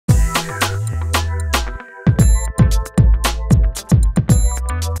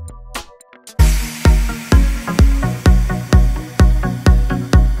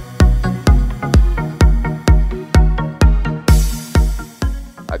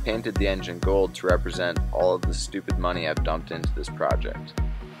painted the engine gold to represent all of the stupid money I've dumped into this project.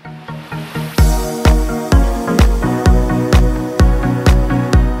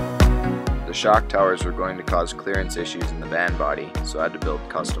 The shock towers were going to cause clearance issues in the van body, so I had to build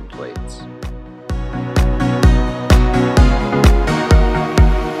custom plates.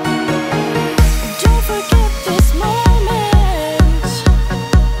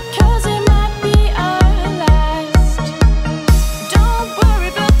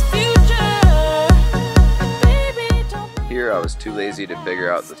 Here I was too lazy to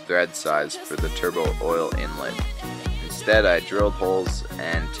figure out the thread size for the turbo oil inlet. Instead, I drilled holes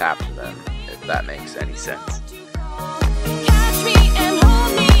and tapped them, if that makes any sense.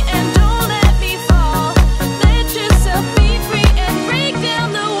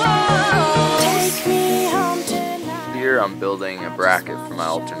 Here I'm building a bracket for my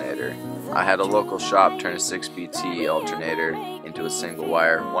alternator. I had a local shop turn a 6BT alternator into a single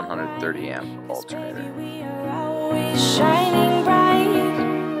wire 130 amp alternator. Shining bright.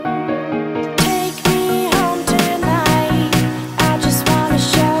 Take me home tonight. I just wanna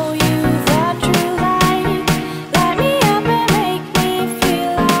show you the true light. Light me up and make me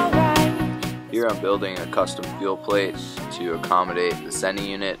feel alright. Here I'm building a custom fuel plate to accommodate the sending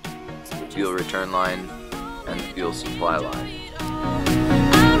unit, the fuel return line, and the fuel supply line.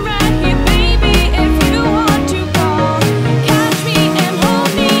 I'm right here, baby, if you want to call. Catch me and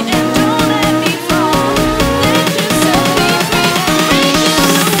hold me and don't let me fall. Let yourself be free and break down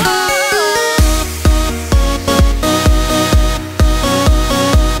the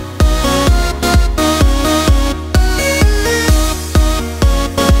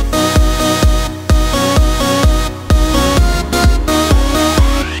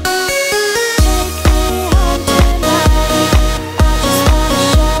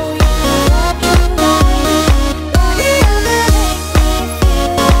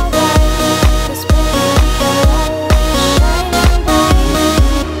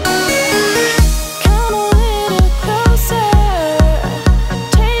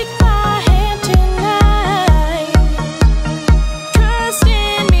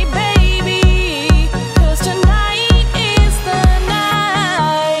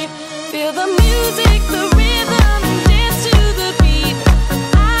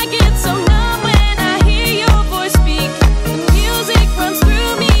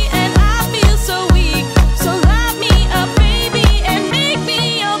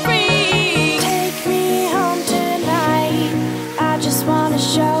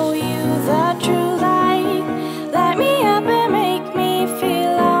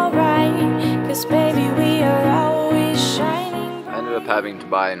having to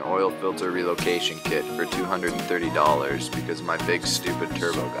buy an oil filter relocation kit for $230 because my big stupid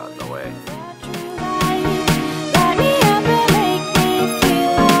turbo got in the way.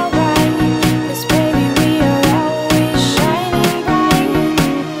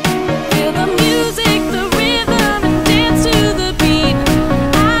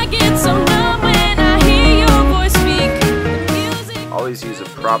 Always use a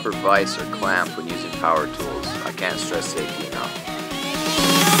proper vise or clamp when using power tools. I can't stress safety enough.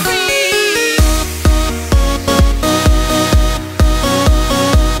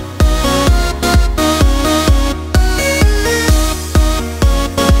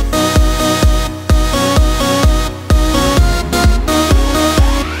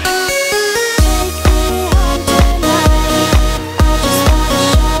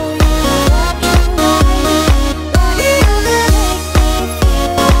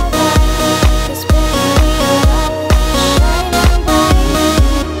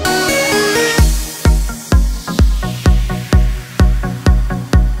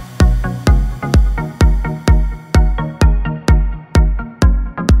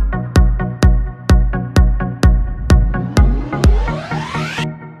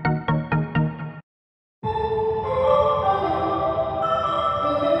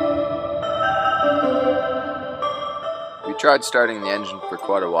 We tried starting the engine for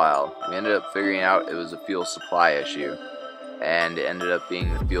quite a while. We ended up figuring out it was a fuel supply issue, and it ended up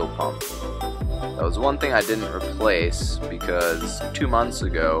being the fuel pump. That was one thing I didn't replace because 2 months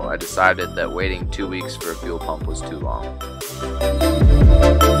ago I decided that waiting 2 weeks for a fuel pump was too long.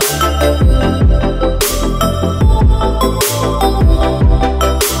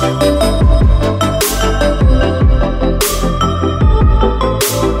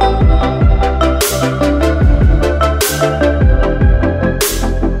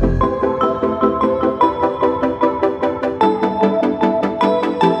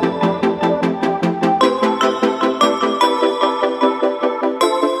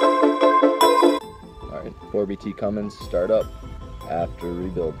 Alright, 4BT Cummins, start up. after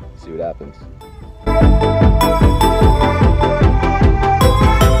rebuild, see what happens.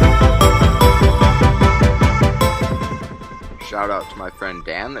 Shout out to my friend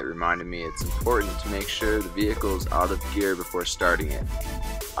Dan that reminded me it's important to make sure the vehicle is out of gear before starting it.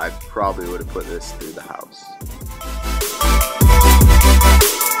 I probably would have put this through the house.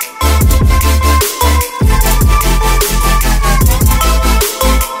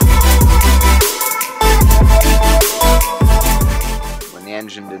 When the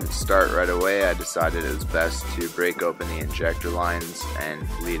engine didn't start right away, I decided it was best to break open the injector lines and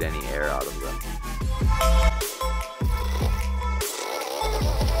bleed any air out of them.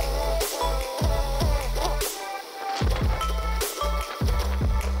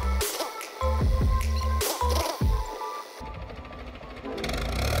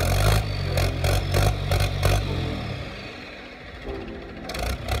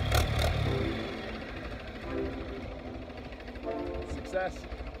 Success.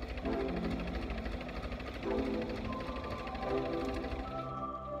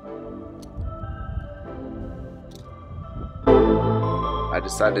 I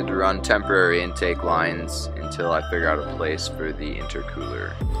decided to run temporary intake lines until I figure out a place for the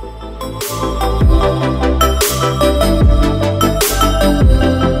intercooler.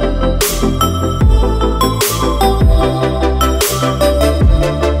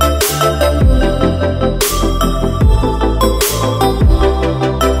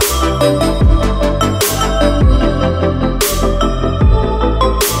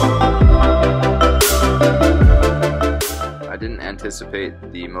 Anticipate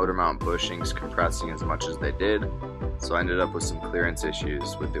the motor mount bushings compressing as much as they did, so I ended up with some clearance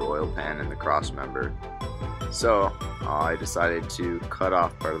issues with the oil pan and the cross member. So I decided to cut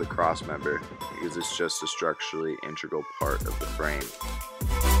off part of the cross member because it's just a structurally integral part of the frame.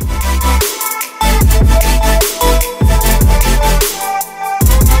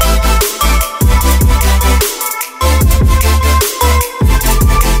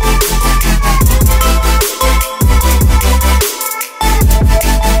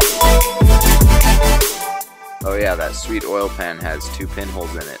 Oh yeah, that sweet oil pan has 2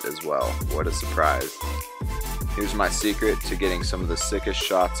 pinholes in it as well. What a surprise. Here's my secret to getting some of the sickest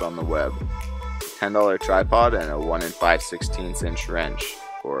shots on the web. $10 tripod and a 1 5/16 inch wrench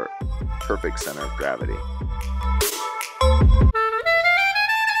for perfect center of gravity.